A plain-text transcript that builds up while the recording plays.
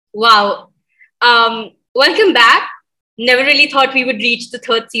Wow. Welcome back. Never really thought we would reach the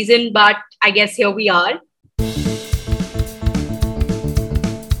third season, but I guess here we are.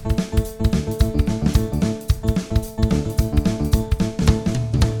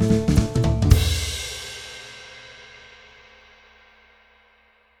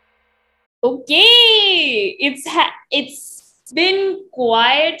 Okay, it's been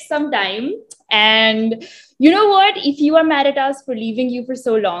quite some time, and you know what? If you are mad at us for leaving you for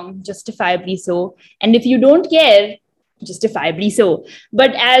so long, justifiably so, and if you don't care, justifiably so.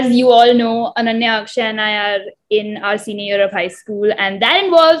 But as you all know, Ananya, Akshay, and I are in our senior year of high school, and that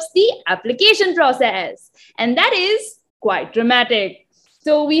involves the application process, and that is quite dramatic.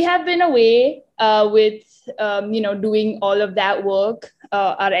 So we have been away with doing all of that work,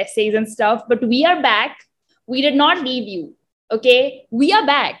 our essays and stuff. But we are back. We did not leave you. Okay, we are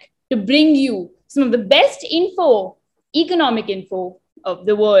back to bring you some of the best info, economic info of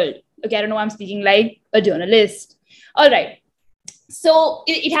the world. Okay, I don't know why I'm speaking like a journalist. All right. So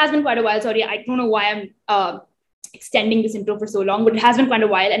it has been quite a while. Sorry, I don't know why I'm extending this intro for so long, but it has been quite a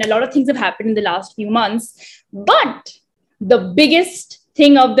while, and a lot of things have happened in the last few months. But the biggest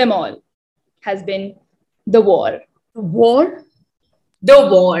thing of them all has been the war. War? The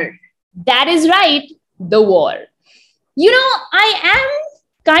war. That is right, the war. You know, I am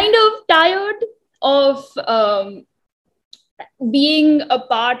kind of tired of being a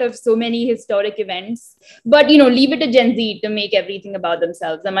part of so many historic events, but leave it to Gen Z to make everything about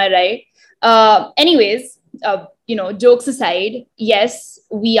themselves. Am I right? Anyways, jokes aside, yes,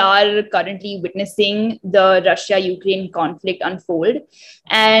 we are currently witnessing the Russia-Ukraine conflict unfold,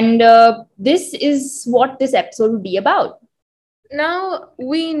 and this is what this episode will be about. Now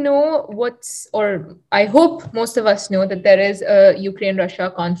we know or I hope most of us know that there is a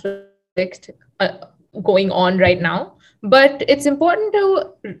Ukraine-Russia conflict going on right now. But it's important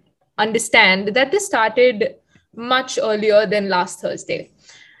to understand that this started much earlier than last Thursday.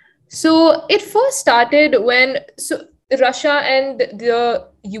 So it first started when Russia and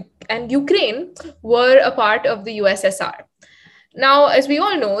Ukraine were a part of the USSR. Now, as we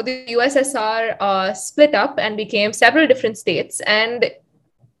all know, the USSR split up and became several different states, and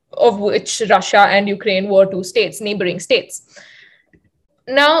of which Russia and Ukraine were two states, neighboring states.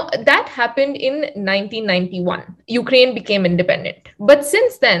 Now, that happened in 1991. Ukraine became independent. But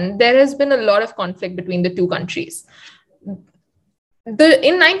since then, there has been a lot of conflict between the two countries. In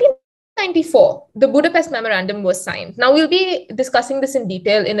 1994, the Budapest Memorandum was signed. Now, we'll be discussing this in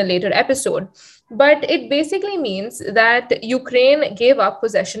detail in a later episode, but it basically means that Ukraine gave up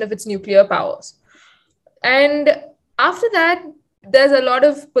possession of its nuclear powers. And after that, there's a lot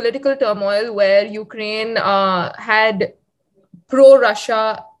of political turmoil where Ukraine had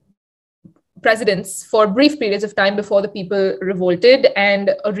pro-Russia presidents for brief periods of time before the people revolted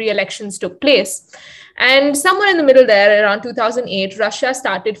and re-elections took place. And somewhere in the middle there, around 2008, Russia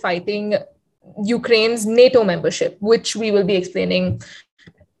started fighting Ukraine's NATO membership, which we will be explaining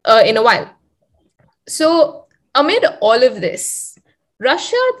in a while. So amid all of this,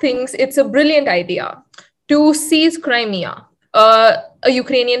 Russia thinks it's a brilliant idea to seize Crimea, a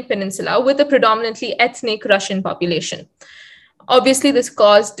Ukrainian peninsula with a predominantly ethnic Russian population. Obviously, this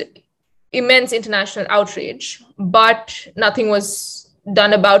caused immense international outrage, but nothing was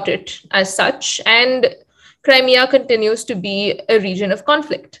done about it as such. And Crimea continues to be a region of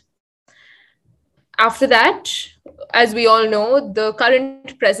conflict. After that, as we all know, the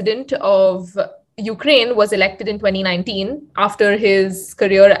current president of Ukraine was elected in 2019 after his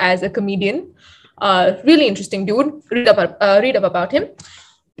career as a comedian. Really interesting dude. Read up about him.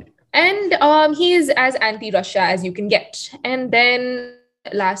 And he is as anti-Russia as you can get. And then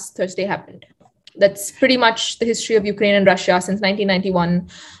last Thursday happened. That's pretty much the history of Ukraine and Russia since 1991.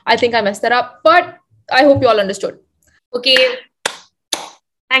 I think I messed that up, but I hope you all understood. Okay.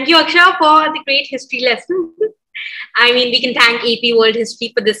 Thank you, Akshay, for the great history lesson. I mean, we can thank AP World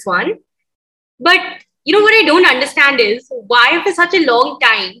History for this one. But, what I don't understand is why for such a long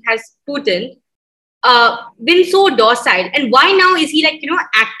time has Putin been so docile, and why now is he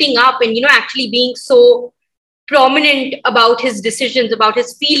acting up and actually being so prominent about his decisions, about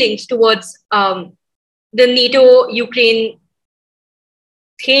his feelings towards the NATO Ukraine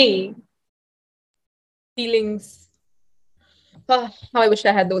thing? Feelings. How I wish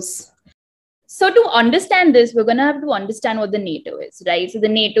I had those. So to understand this, we're going to have to understand what the NATO is, right? So the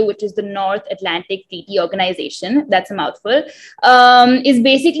NATO, which is the North Atlantic Treaty Organization, that's a mouthful, is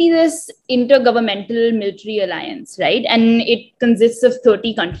basically this intergovernmental military alliance, right? And it consists of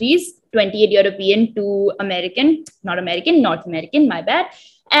 30 countries, 28 European, 2 American, North American, my bad.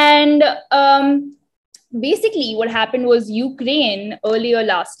 And basically what happened was Ukraine earlier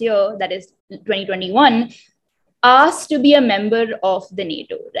last year, that is 2021, asked to be a member of the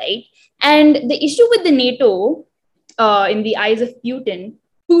NATO, right? And the issue with the NATO, in the eyes of Putin,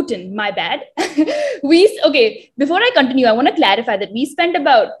 my bad. Before I continue, I want to clarify that we spent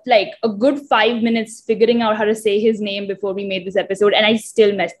about like a good 5 minutes figuring out how to say his name before we made this episode, and I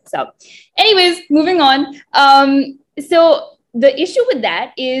still messed this up. Anyways, moving on. So the issue with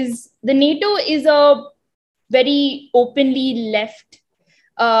that is the NATO is a very openly left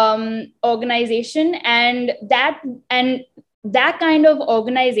organization, and that kind of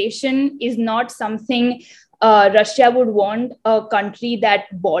organization is not something Russia would want a country that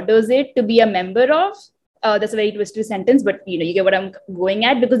borders it to be a member of. That's a very twisted sentence, but you get what I'm going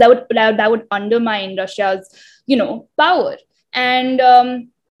at, because that would undermine Russia's power, and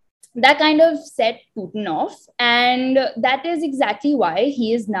that kind of set Putin off, and that is exactly why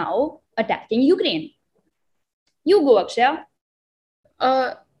he is now attacking Ukraine. You go, Akshaya.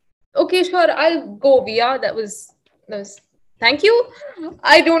 Okay, sure. I'll go, Via. That was. Thank you.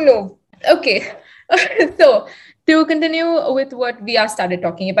 I don't know. Okay. So, to continue with what Via started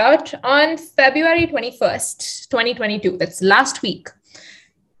talking about, on February 21st, 2022, that's last week.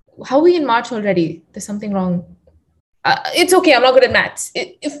 How are we in March already? There's something wrong. It's okay. I'm not good at maths.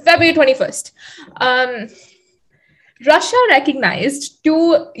 February 21st. Russia recognized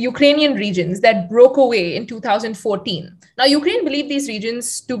 2 Ukrainian regions that broke away in 2014. Now, Ukraine believed these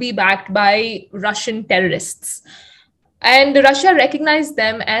regions to be backed by Russian terrorists, and Russia recognized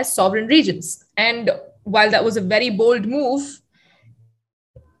them as sovereign regions. And while that was a very bold move,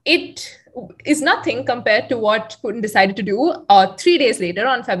 it is nothing compared to what Putin decided to do 3 days later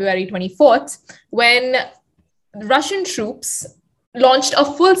on February 24th, when Russian troops launched a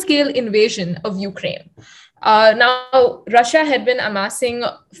full-scale invasion of Ukraine. Now, Russia had been amassing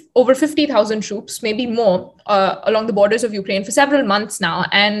over 50,000 troops, maybe more, along the borders of Ukraine for several months now.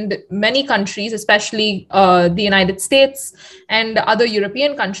 And many countries, especially the United States and other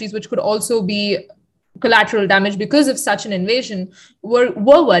European countries, which could also be collateral damage because of such an invasion, were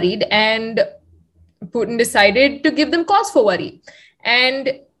worried. And Putin decided to give them cause for worry.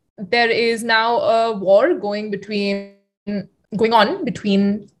 And there is now a war going on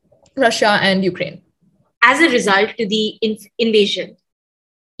between Russia and Ukraine. As a result to the invasion,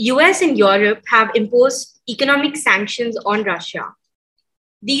 US and Europe have imposed economic sanctions on Russia.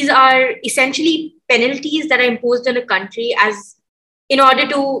 These are essentially penalties that are imposed on a country in order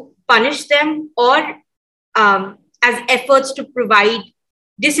to punish them, or as efforts to provide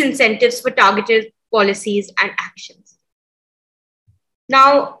disincentives for targeted policies and actions.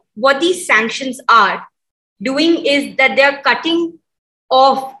 Now, what these sanctions are doing is that they are cutting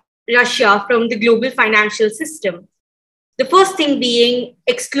off Russia from the global financial system. The first thing being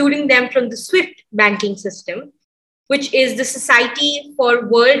excluding them from the SWIFT banking system, which is the Society for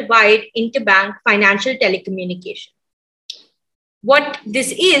Worldwide Interbank Financial Telecommunication. What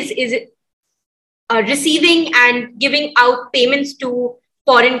this is receiving and giving out payments to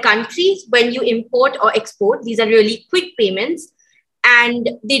foreign countries when you import or export. These are really quick payments,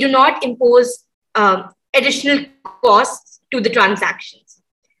 and they do not impose additional costs to the transactions.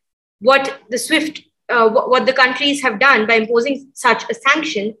 What the countries have done by imposing such a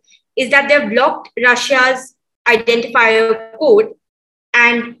sanction is that they've blocked Russia's identifier code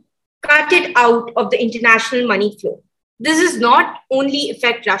and cut it out of the international money flow. This does not only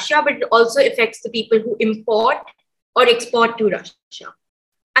affect Russia, but it also affects the people who import or export to Russia.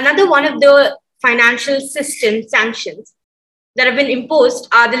 Another one of the financial system sanctions that have been imposed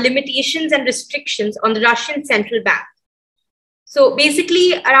are the limitations and restrictions on the Russian central bank. So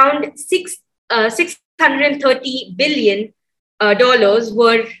basically, around $630 billion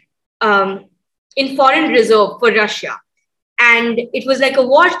were in foreign reserve for Russia. And it was like a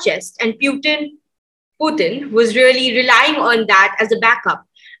war chest. And Putin was really relying on that as a backup.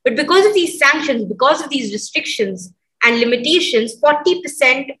 But because of these sanctions, because of these restrictions and limitations,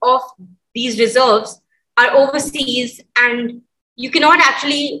 40% of these reserves are overseas. And you cannot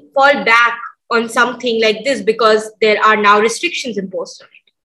actually fall back on something like this because there are now restrictions imposed on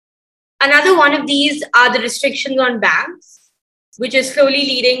it. Another one of these are the restrictions on banks, which is slowly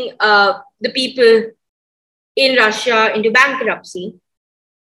leading the people in Russia into bankruptcy.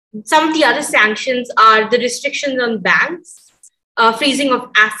 Some of the other sanctions are the restrictions on banks, freezing of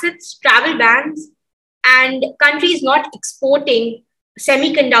assets, travel bans, and countries not exporting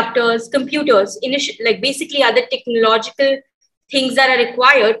semiconductors, computers, like basically other technological things that are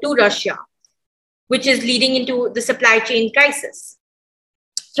required to Russia, which is leading into the supply chain crisis.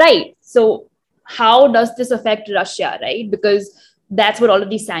 Right. So how does this affect Russia, right? Because that's what all of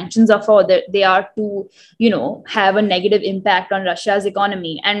these sanctions are for. They are to, have a negative impact on Russia's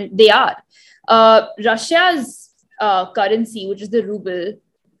economy. And they are. Russia's currency, which is the ruble,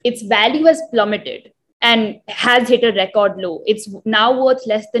 its value has plummeted and has hit a record low. It's now worth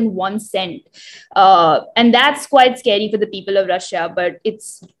less than 1 cent. And that's quite scary for the people of Russia, but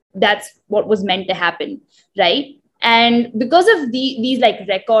that's what was meant to happen, right? And because of these like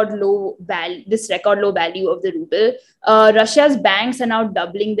record low value of the ruble, Russia's banks are now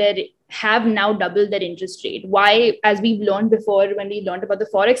have now doubled their interest rate. Why? As we've learned before, when we learned about the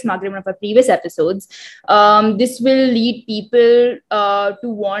forex market in one of our previous episodes, this will lead people to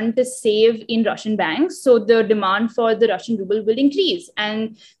want to save in Russian banks. So the demand for the Russian ruble will increase.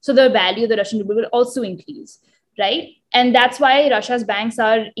 And so the value of the Russian ruble will also increase, right? And that's why Russia's banks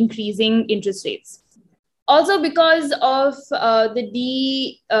are increasing interest rates. Also, because of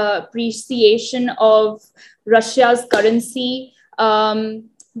the depreciation of Russia's currency,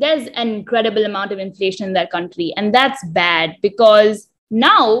 there's an incredible amount of inflation in that country. And that's bad because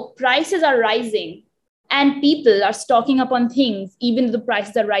now prices are rising and people are stocking up on things, even though the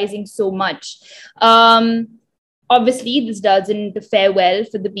prices are rising so much. Obviously, this doesn't fare well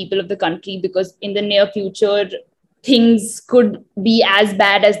for the people of the country because in the near future, things could be as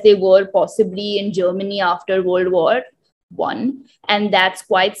bad as they were possibly in Germany after World War I. And that's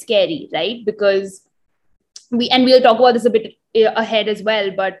quite scary, right? Because we'll talk about this a bit ahead as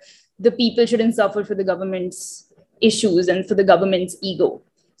well, but the people shouldn't suffer for the government's issues and for the government's ego.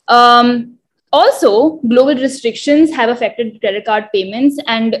 Also, global restrictions have affected credit card payments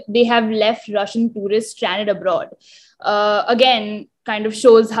and they have left Russian tourists stranded abroad. Again, kind of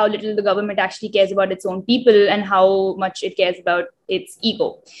shows how little the government actually cares about its own people and how much it cares about its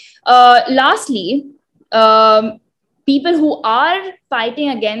ego. Lastly, people who are fighting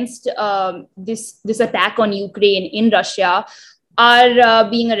against this attack on Ukraine in Russia are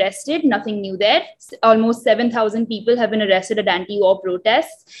being arrested. Nothing new there. Almost 7,000 people have been arrested at anti-war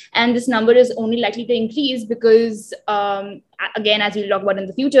protests. And this number is only likely to increase because, again, as we'll talk about in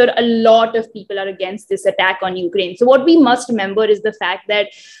the future, a lot of people are against this attack on Ukraine. So what we must remember is the fact that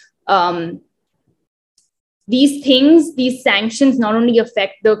these sanctions not only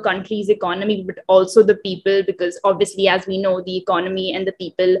affect the country's economy, but also the people, because obviously, as we know, the economy and the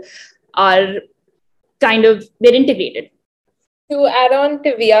people are they're integrated. To add on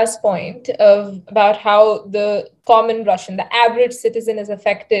to Via's point about how the common Russian, the average citizen is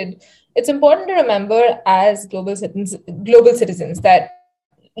affected, it's important to remember as global citizens that,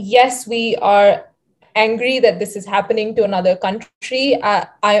 yes, we are angry that this is happening to another country.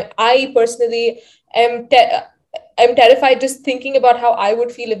 I personally am terrified just thinking about how I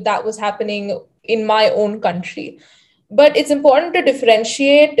would feel if that was happening in my own country. But it's important to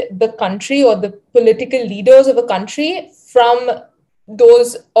differentiate the country or the political leaders of a country from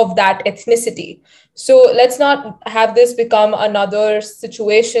those of that ethnicity. So let's not have this become another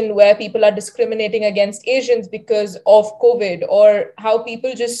situation where people are discriminating against Asians because of COVID, or how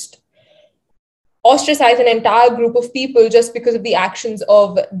people just ostracize an entire group of people just because of the actions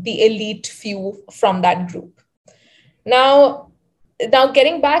of the elite few from that group. Now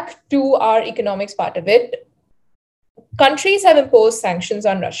getting back to our economics part of it, countries have imposed sanctions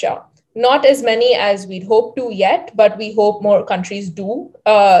on Russia. Not as many as we'd hope to yet, but we hope more countries do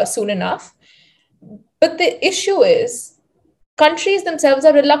soon enough. But the issue is, countries themselves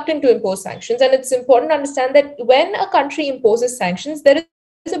are reluctant to impose sanctions. And it's important to understand that when a country imposes sanctions, there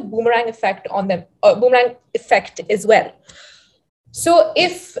is a boomerang effect on them, a boomerang effect as well. So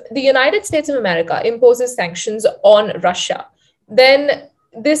if the United States of America imposes sanctions on Russia, then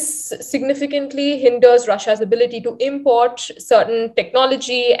this significantly hinders Russia's ability to import certain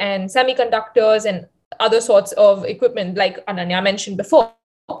technology and semiconductors and other sorts of equipment, like Ananya mentioned before.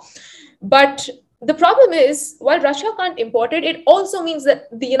 But the problem is, while Russia can't import it, it also means that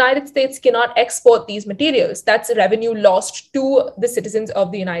the United States cannot export these materials. That's revenue lost to the citizens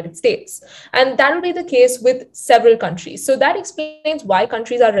of the United States. And that will be the case with several countries. So that explains why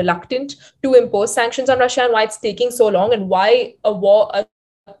countries are reluctant to impose sanctions on Russia and why it's taking so long, and why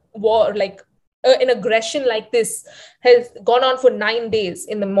an aggression like this has gone on for 9 days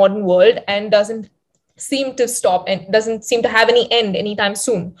in the modern world and doesn't seem to stop and doesn't seem to have any end anytime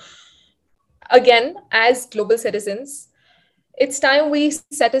soon. Again, as global citizens, it's time we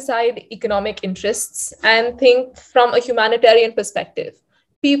set aside economic interests and think from a humanitarian perspective.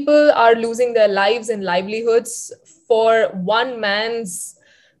 People are losing their lives and livelihoods for one man's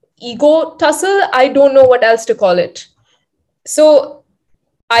ego tussle. I don't know what else to call it. So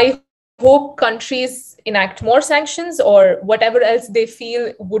I hope countries enact more sanctions or whatever else they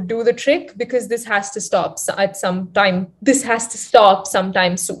feel would do the trick, because this has to stop at some time. This has to stop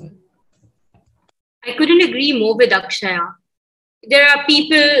sometime soon. I couldn't agree more with Akshaya. There are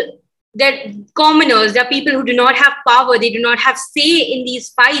people, that commoners, there are people who do not have power, they do not have say in these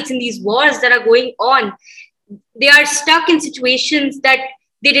fights, in these wars that are going on. They are stuck in situations that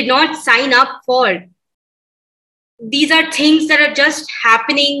they did not sign up for. These are things that are just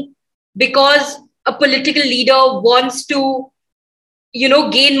happening because a political leader wants to,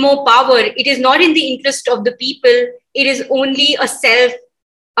 gain more power. It is not in the interest of the people. It is only a self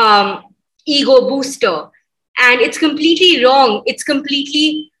ego booster. And it's completely wrong. It's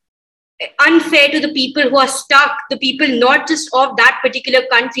completely unfair to the people who are stuck, the people not just of that particular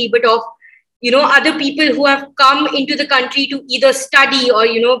country, but of, other people who have come into the country to either study or,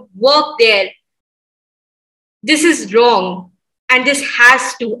 work there. This is wrong. And this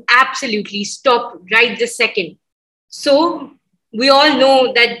has to absolutely stop right this second. So we all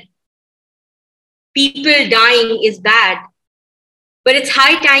know that people dying is bad. But it's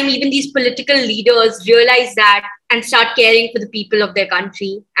high time even these political leaders realize that and start caring for the people of their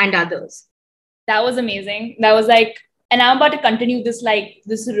country and others. That was amazing. That was like, and I'm about to continue this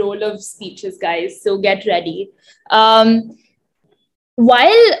roll of speeches, guys. So get ready.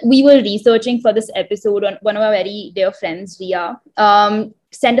 While we were researching for this episode, one of our very dear friends, Ria,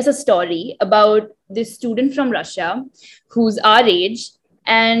 sent us a story about this student from Russia who's our age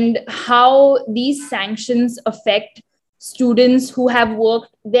and how these sanctions affect students who have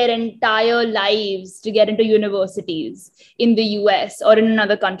worked their entire lives to get into universities in the US or in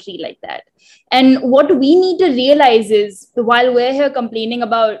another country like that. And what we need to realize is, while we're here complaining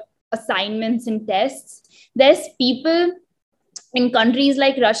about assignments and tests, there's people in countries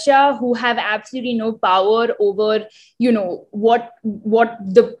like Russia who have absolutely no power over, what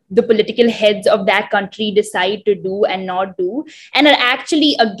the political heads of that country decide to do and not do, and are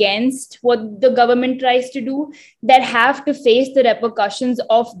actually against what the government tries to do, that have to face the repercussions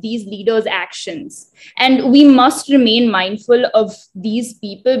of these leaders' actions. And we must remain mindful of these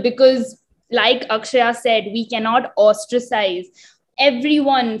people because, like Akshaya said, we cannot ostracize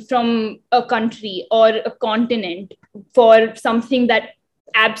everyone from a country or a continent for something that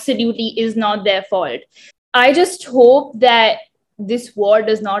absolutely is not their fault. I just hope that this war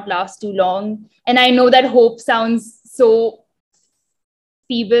does not last too long. And I know that hope sounds so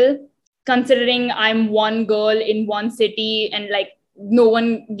feeble, considering I'm one girl in one city and no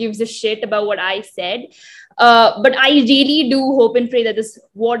one gives a shit about what I said. But I really do hope and pray that this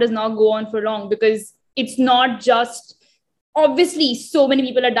war does not go on for long, because it's not just, obviously so many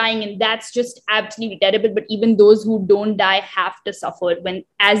people are dying and that's just absolutely terrible, but even those who don't die have to suffer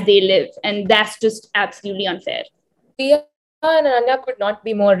as they live, and that's just absolutely unfair. Via and Ananya could not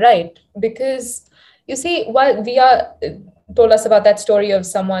be more right, because you see, while Via told us about that story of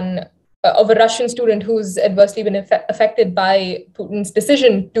of a Russian student who's adversely been affected by Putin's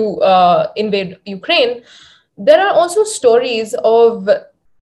decision to invade Ukraine, there are also stories of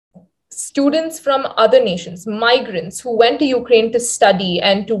students from other nations, migrants who went to Ukraine to study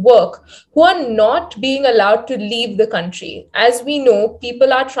and to work, who are not being allowed to leave the country. As we know,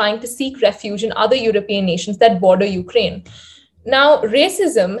 people are trying to seek refuge in other European nations that border Ukraine. Now,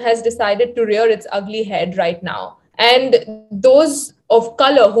 racism has decided to rear its ugly head right now. And those of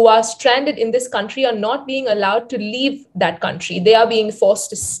color who are stranded in this country are not being allowed to leave that country. They are being forced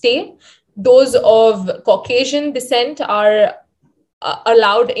to stay. Those of Caucasian descent are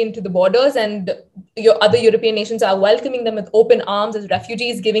allowed into the borders, and your other European nations are welcoming them with open arms as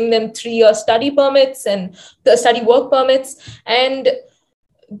refugees, giving them 3-year study permits and study work permits. And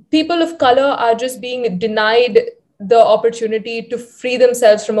people of color are just being denied the opportunity to free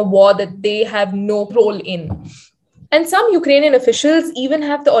themselves from a war that they have no role in. And some Ukrainian officials even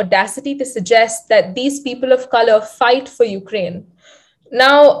have the audacity to suggest that these people of color fight for Ukraine.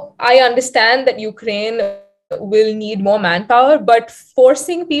 Now, I understand that Ukraine will need more manpower, but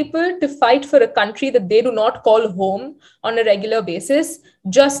forcing people to fight for a country that they do not call home on a regular basis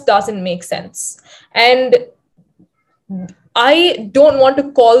just doesn't make sense. And I don't want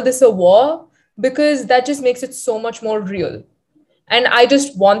to call this a war, because that just makes it so much more real. And I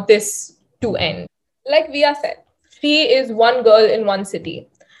just want this to end. Like Via said, she is one girl in one city.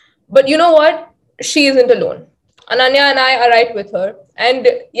 But you know what? She isn't alone. Ananya and I are right with her. And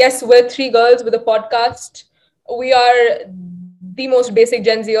yes, we're 3 girls with a podcast. We are the most basic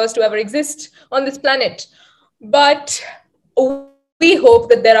Gen Zers to ever exist on this planet. But we hope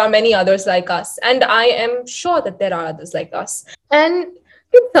that there are many others like us. And I am sure that there are others like us. And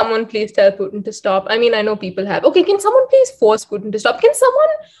can someone please tell Putin to stop? I mean, I know people have. Okay, can someone please force Putin to stop? Can someone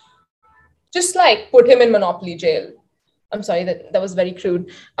just like put him in Monopoly jail. I'm sorry, that was very crude.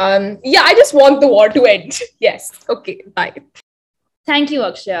 Yeah, I just want the war to end. Yes. Okay, bye. Thank you,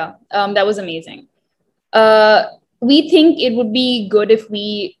 Akshaya. That was amazing. We think it would be good if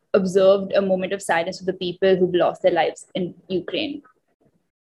we observed a moment of silence for the people who've lost their lives in Ukraine.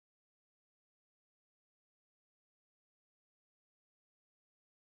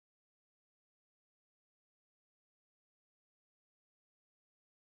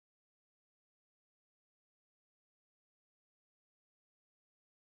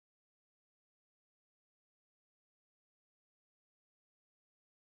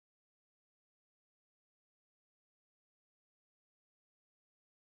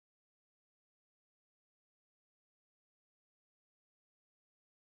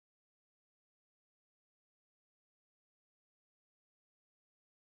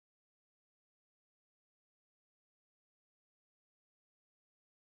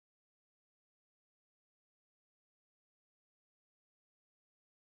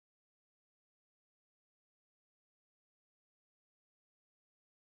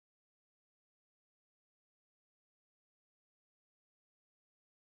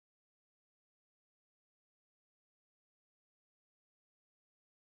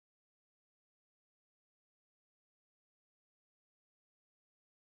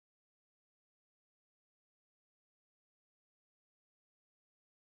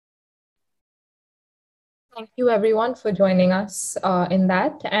 Thank you, everyone, for joining us in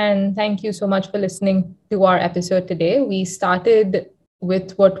that. And thank you so much for listening to our episode today. We started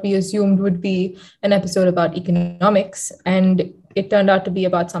with what we assumed would be an episode about economics, and it turned out to be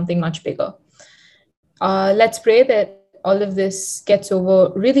about something much bigger. Let's pray that all of this gets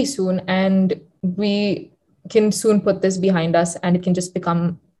over really soon and we can soon put this behind us and it can just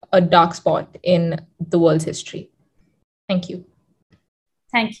become a dark spot in the world's history. Thank you.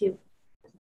 Thank you.